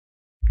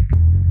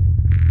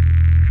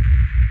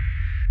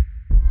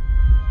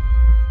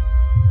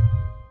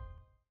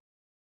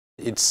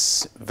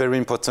It's very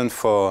important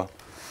for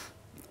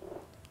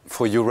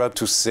Europe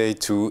to say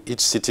to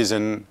each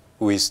citizen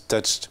who is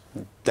touched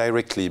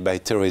directly by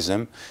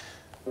terrorism,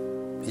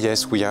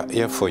 yes, we are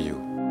here for you.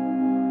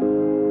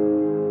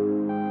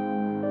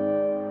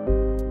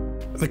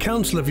 The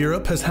Council of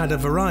Europe has had a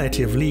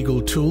variety of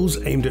legal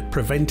tools aimed at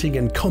preventing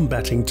and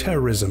combating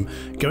terrorism,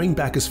 going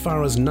back as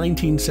far as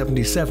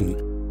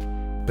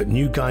 1977. But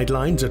new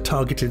guidelines are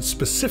targeted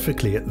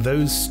specifically at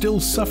those still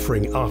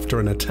suffering after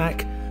an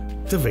attack,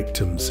 the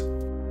victims.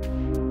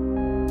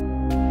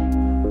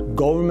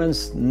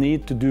 Governments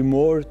need to do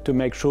more to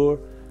make sure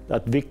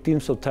that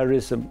victims of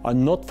terrorism are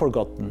not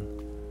forgotten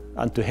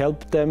and to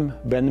help them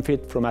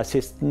benefit from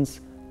assistance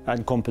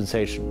and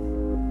compensation.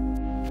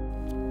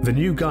 The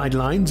new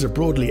guidelines are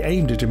broadly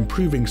aimed at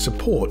improving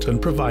support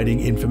and providing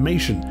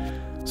information.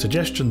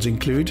 Suggestions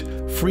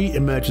include free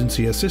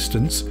emergency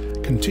assistance,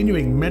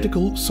 continuing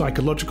medical,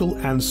 psychological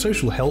and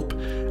social help,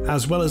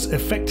 as well as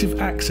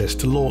effective access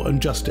to law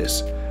and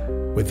justice.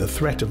 With the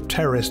threat of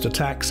terrorist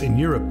attacks in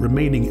Europe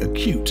remaining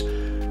acute,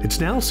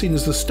 it's now seen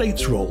as the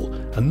state's role,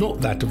 and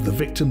not that of the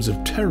victims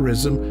of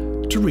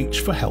terrorism, to reach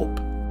for help.